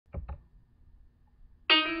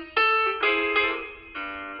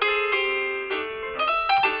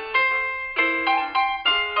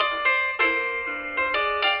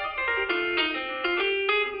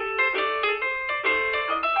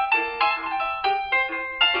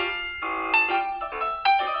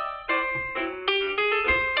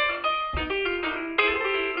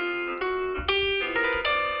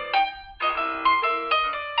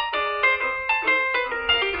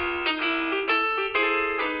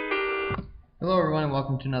Hello everyone and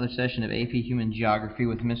welcome to another session of AP Human Geography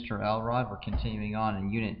with Mr. Elrod. We're continuing on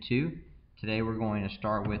in Unit 2. Today we're going to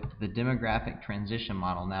start with the demographic transition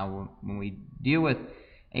model. Now when we deal with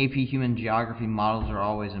AP Human Geography, models are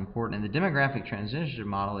always important, and the demographic transition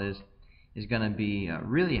model is going to be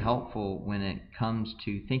really helpful when it comes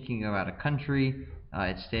to thinking about a country,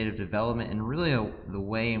 its state of development, and really the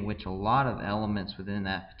way in which a lot of elements within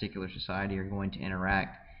that particular society are going to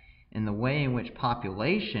interact, and the way in which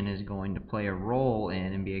population is going to play a role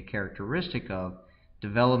in and be a characteristic of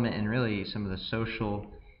development and really some of the social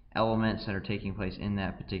elements that are taking place in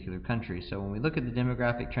that particular country. So when we look at the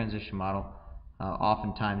demographic transition model,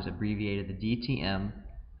 oftentimes abbreviated the DTM,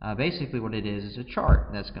 basically what it is a chart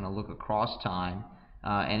that's going to look across time,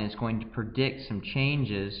 and it's going to predict some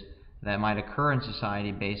changes that might occur in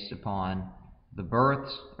society based upon the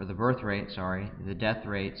the death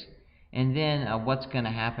rates, and then what's going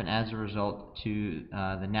to happen as a result to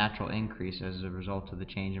the natural increase as a result of the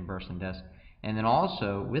change in births and deaths. And then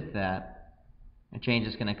also with that, a change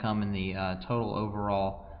is going to come in the total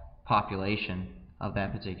overall population of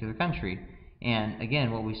that particular country. And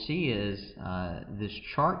again, what we see is this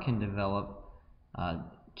chart can develop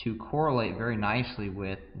to correlate very nicely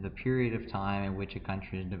with the period of time in which a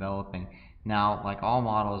country is developing. Now, like all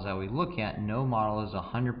models that we look at, no model is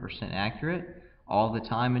 100% accurate all the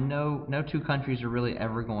time, and no two countries are really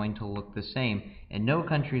ever going to look the same, and no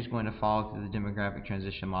country is going to follow through the demographic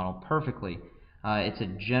transition model perfectly. It's a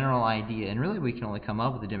general idea, and really we can only come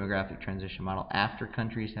up with the demographic transition model after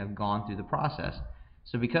countries have gone through the process.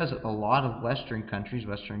 So because a lot of Western countries,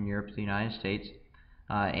 Western Europe, the United States,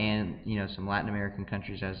 and some Latin American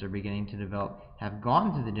countries as they're beginning to develop have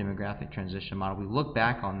gone through the demographic transition model, we look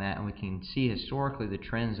back on that and we can see historically the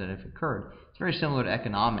trends that have occurred. It's very similar to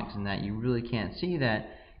economics in that you really can't see that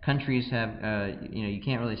countries have, you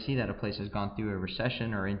can't really see that a place has gone through a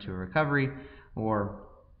recession or into a recovery or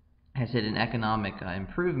has hit an economic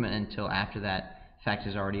improvement until after that fact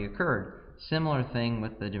has already occurred. Similar thing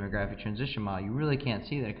with the demographic transition model. You really can't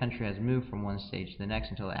see that a country has moved from one stage to the next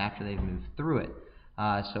until after they've moved through it.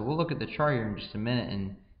 So we'll look at the chart here in just a minute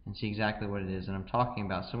and see exactly what it is that I'm talking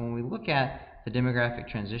about. So when we look at the demographic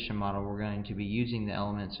transition model, we're going to be using the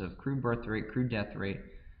elements of crude birth rate, crude death rate,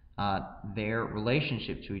 their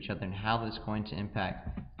relationship to each other, and how that's going to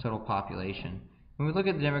impact total population. When we look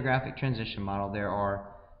at the demographic transition model, there are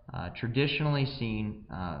traditionally seen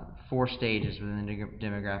 4 stages within the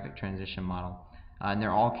demographic transition model, and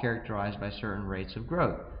they're all characterized by certain rates of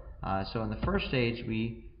growth. So in the first stage,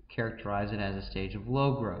 we characterize it as a stage of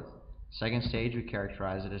low growth. Second stage, we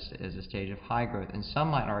characterize it as a stage of high growth. And some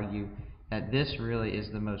might argue that this really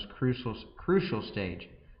is the most crucial stage,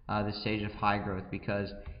 the stage of high growth,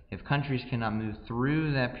 because if countries cannot move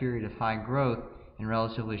through that period of high growth in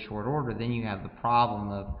relatively short order, then you have the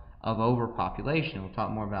problem of overpopulation. We'll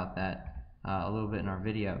talk more about that a little bit in our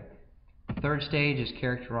video. The third stage is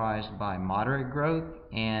characterized by moderate growth,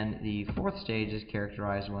 and the fourth stage is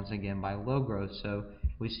characterized once again by low growth. So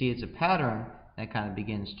we see it's a pattern that kind of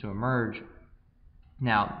begins to emerge.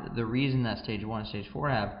 Now, the reason that stage 1 and stage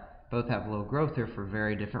 4 both have low growth are for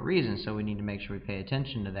very different reasons, so we need to make sure we pay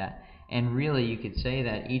attention to that. And really, you could say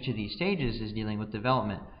that each of these stages is dealing with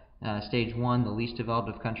development. Stage 1, the least developed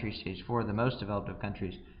of countries. Stage 4, the most developed of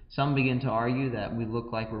countries. Some begin to argue that we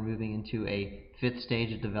look like we're moving into a 5th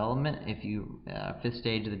stage of development, 5th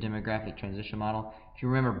stage of the demographic transition model. If you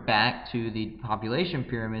remember back to the population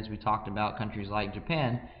pyramids, we talked about countries like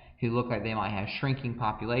Japan who look like they might have shrinking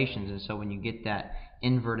populations, and so when you get that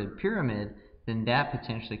inverted pyramid, then that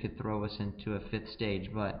potentially could throw us into a 5th stage.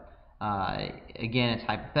 But again, it's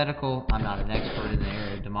hypothetical. I'm not an expert in the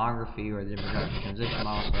area of demography or the demographic transition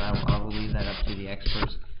model, so I will leave that up to the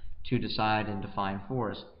experts to decide and define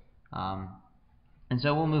for us. And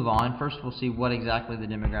so we'll move on. First, we'll see what exactly the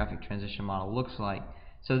demographic transition model looks like.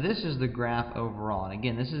 So this is the graph overall, and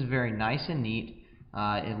again, this is very nice and neat.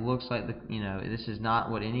 It looks like this is not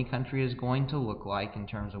what any country is going to look like in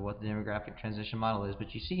terms of what the demographic transition model is.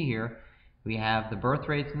 But you see here, we have the birth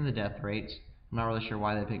rates and the death rates. I'm not really sure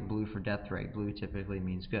why they picked blue for death rate. Blue typically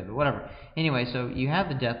means good, but whatever. Anyway, so you have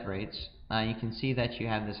the death rates. You can see that you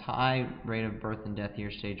have this high rate of birth and death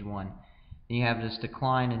here, stage 1. Then you have this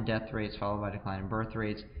decline in death rates followed by decline in birth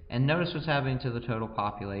rates. And notice what's happening to the total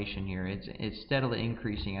population here. It's steadily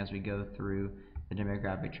increasing as we go through the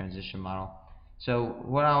demographic transition model. So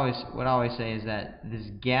what I always say is that this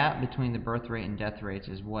gap between the birth rate and death rates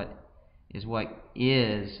is what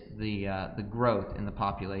is the growth in the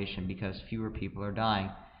population, because fewer people are dying.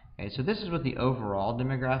 Okay, so this is what the overall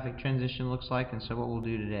demographic transition looks like, and so what we'll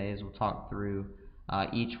do today is we'll talk through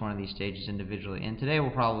each one of these stages individually. And today we'll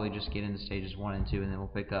probably just get into stages 1 and 2, and then we'll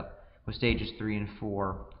pick up with stages 3 and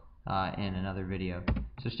 4 in another video.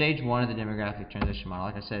 So stage 1 of the demographic transition model,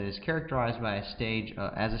 like I said, is characterized by a stage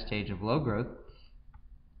as a stage of low growth.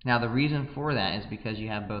 Now the reason for that is because you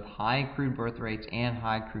have both high accrued birth rates and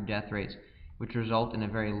high accrued death rates, which result in a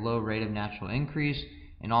very low rate of natural increase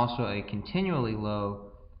and also a continually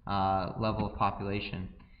low level of population.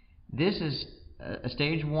 This is a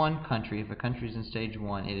stage 1 country. If a country is in stage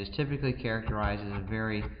 1, it is typically characterized as a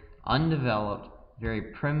very undeveloped, very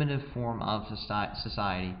primitive form of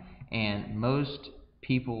society, and most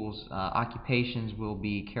people's occupations will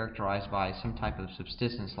be characterized by some type of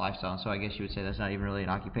subsistence lifestyle. So I guess you would say that's not even really an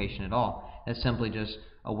occupation at all. That's simply just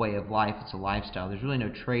a way of life. It's a lifestyle. There's really no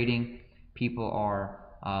trading. People are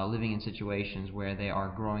living in situations where they are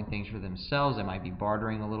growing things for themselves. They might be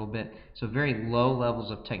bartering a little bit. So very low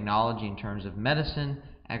levels of technology in terms of medicine,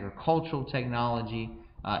 agricultural technology,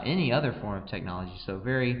 any other form of technology. So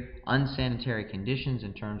very unsanitary conditions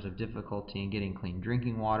in terms of difficulty in getting clean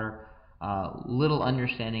drinking water, little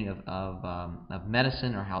understanding of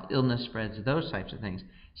medicine or how illness spreads, those types of things.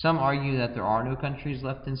 Some argue that there are no countries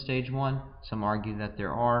left in stage 1. Some argue that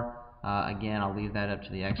there are. Again, I'll leave that up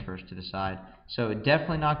to the experts to decide. So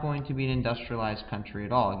definitely not going to be an industrialized country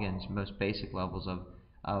at all. Again, it's the most basic levels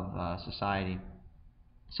of society.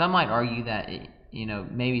 Some might argue that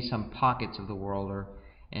maybe some pockets of the world are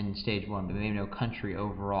in stage 1, but maybe no country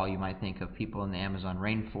overall. You might think of people in the Amazon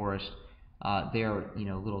rainforest. Their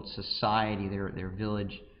little society, their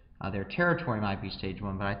village, their territory might be stage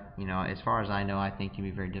 1. But as far as I know, I think it'd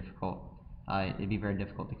be very difficult. It'd be very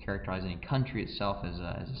difficult to characterize any country itself as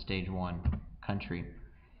a stage 1 country.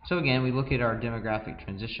 So again, we look at our demographic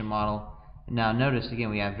transition model. Now notice again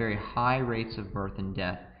we have very high rates of birth and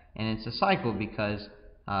death, and it's a cycle because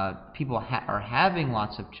people are having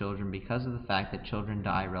lots of children because of the fact that children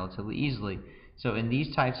die relatively easily. So in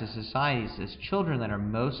these types of societies, it's children that are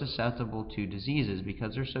most susceptible to diseases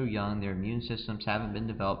because they're so young, their immune systems haven't been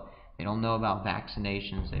developed, they don't know about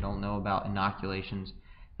vaccinations, they don't know about inoculations,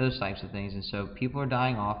 those types of things, and so people are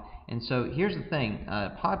dying off. And so here's the thing,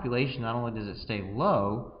 population, not only does it stay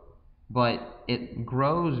low, but it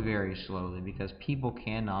grows very slowly because people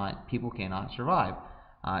cannot survive.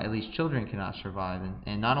 At least children cannot survive,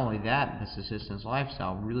 and not only that, the subsistence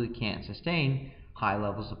lifestyle really can't sustain high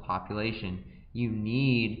levels of population. You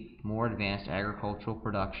need more advanced agricultural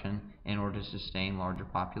production in order to sustain larger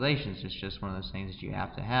populations. It's just one of those things that you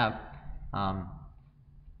have to have.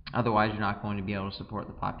 Otherwise, you're not going to be able to support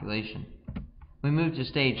the population. We move to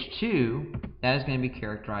stage 2. That is going to be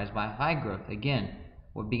characterized by high growth. Again,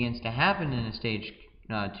 what begins to happen in a stage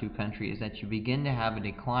 2 country is that you begin to have a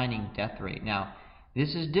declining death rate. Now,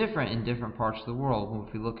 this is different in different parts of the world.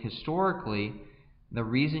 If we look historically, the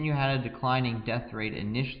reason you had a declining death rate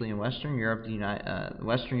initially in Western Europe, the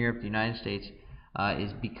United States,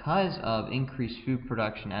 is because of increased food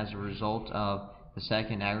production as a result of the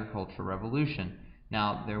second agricultural revolution.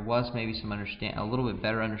 Now, there was maybe a little bit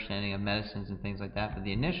better understanding of medicines and things like that, but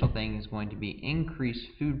the initial thing is going to be increased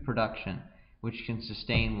food production, which can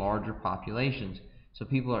sustain larger populations. So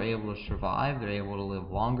people are able to survive, they're able to live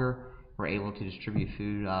longer, we're able to distribute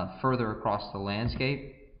food further across the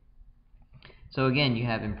landscape. So again, you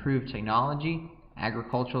have improved technology,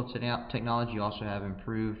 agricultural technology. You also have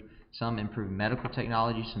some improved medical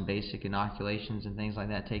technology, some basic inoculations and things like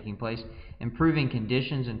that taking place. Improving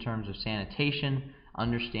conditions in terms of sanitation,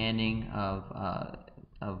 understanding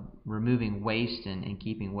of removing waste and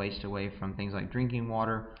keeping waste away from things like drinking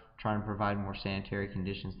water, trying to provide more sanitary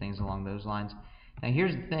conditions, things along those lines. Now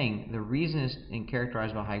here's the thing, the reason it's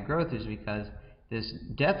characterized by high growth is because this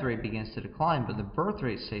death rate begins to decline, but the birth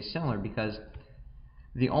rate stays similar, because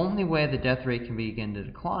the only way the death rate can begin to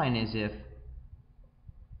decline is if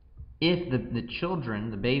the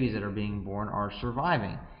children, the babies that are being born, are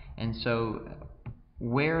surviving. And so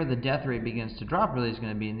where the death rate begins to drop really is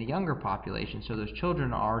going to be in the younger population. So those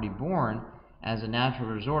children are already born. As a natural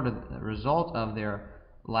result of their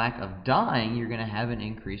lack of dying, you're going to have an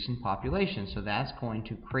increase in population. So that's going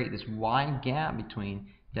to create this wide gap between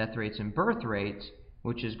death rates and birth rates,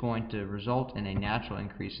 which is going to result in a natural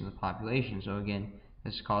increase in the population. So again,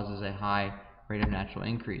 this causes a high rate of natural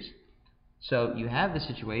increase. So you have the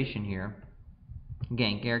situation here,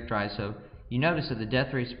 again, characterized. So you notice that the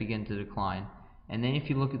death rates begin to decline, and then if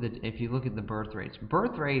you look at the birth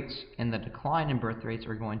rates and the decline in birth rates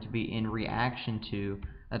are going to be in reaction to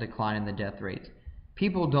a decline in the death rates.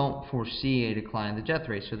 People don't foresee a decline in the death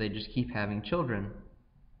rate, so they just keep having children.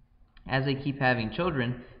 As they keep having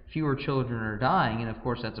children, fewer children are dying, and of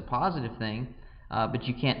course that's a positive thing, but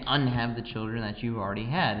you can't unhave the children that you've already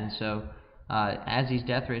had. And so as these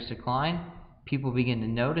death rates decline, people begin to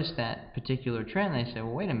notice that particular trend. They say,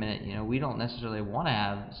 well, wait a minute, we don't necessarily want to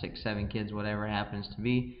have 6, 7 kids, whatever it happens to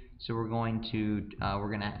be. So we're going to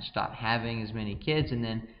stop having as many kids, and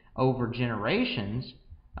then over generations,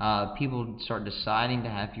 people start deciding to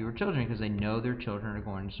have fewer children because they know their children are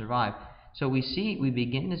going to survive. So we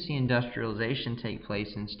begin to see industrialization take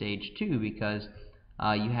place in stage 2 because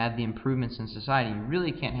you have the improvements in society. You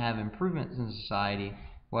really can't have improvements in society,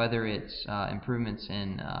 whether it's improvements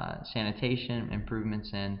in sanitation,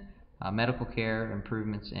 improvements in medical care,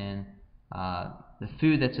 improvements in the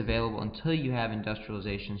food that's available, until you have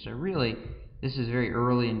industrialization. So really, this is very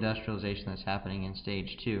early industrialization that's happening in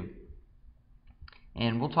stage 2.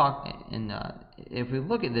 And we'll talk, if we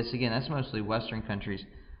look at this again, that's mostly Western countries.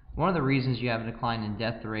 One of the reasons you have a decline in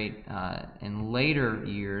death rate in later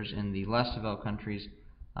years in the less developed countries,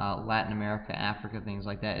 Latin America, Africa, things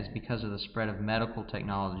like that, is because of the spread of medical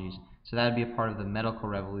technologies. So that would be a part of the medical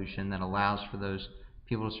revolution that allows for those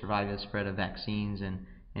people to survive the spread of vaccines and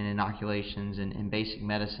inoculations and basic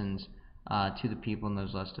medicines to the people in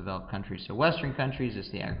those less developed countries. So Western countries,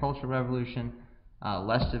 it's the agricultural revolution.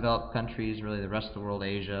 Less developed countries, really the rest of the world,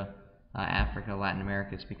 Asia, Africa, Latin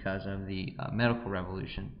America, it's because of the medical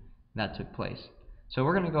revolution that took place. So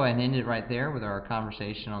we're going to go ahead and end it right there with our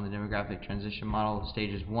conversation on the demographic transition model,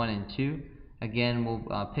 stages 1 and 2. Again,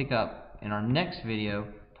 we'll pick up in our next video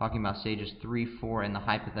talking about stages 3, 4, and the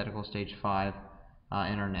hypothetical stage 5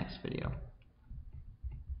 in our next video.